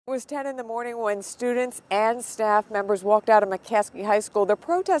was 10 in the morning when students and staff members walked out of McCaskey High School. They're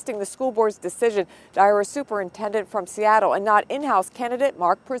protesting the school board's decision to hire a superintendent from Seattle and not in-house candidate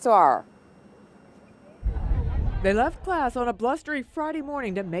Mark Prezar. They left class on a blustery Friday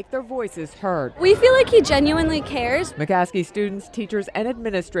morning to make their voices heard. We feel like he genuinely cares. McCaskey students, teachers, and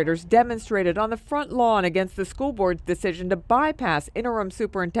administrators demonstrated on the front lawn against the school board's decision to bypass interim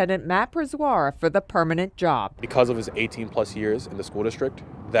superintendent Matt Prezar for the permanent job. Because of his 18-plus years in the school district,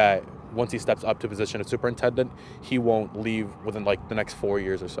 that once he steps up to position of superintendent, he won't leave within like the next 4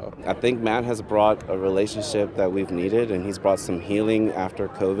 years or so. I think Matt has brought a relationship that we've needed, and he's brought some healing after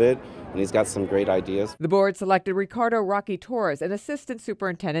COVID, and he's got some great ideas. The board selected Ricardo Rocky Torres, an assistant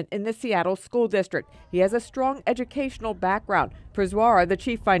superintendent in the Seattle School District. He has a strong educational background. Prezar, the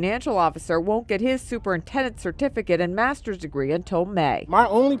chief financial officer, won't get his superintendent certificate and master's degree until May. My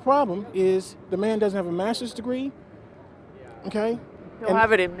only problem is the man doesn't have a master's degree, okay? He'll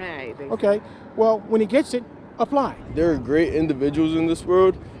have it in May. Okay, well, when he gets it, apply. There are great individuals in this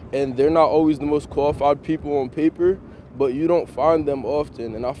world, and they're not always the most qualified people on paper, but you don't find them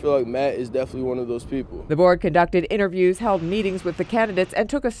often, and I feel like Matt is definitely one of those people. The board conducted interviews, held meetings with the candidates, and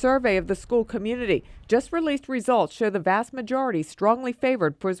took a survey of the school community. Just released results show the vast majority strongly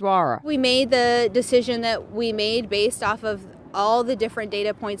favored Prezar. We made the decision that we made based off of all the different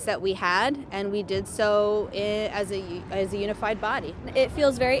data points that we had, and we did so as a unified body. It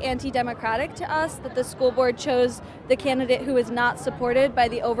feels very anti-democratic to us that the school board chose the candidate who is not supported by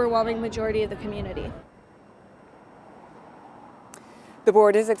the overwhelming majority of the community. The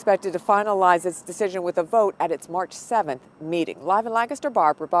board is expected to finalize its decision with a vote at its March 7th meeting. Live in Lancaster,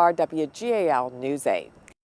 Barbara Barr, WGAL News 8.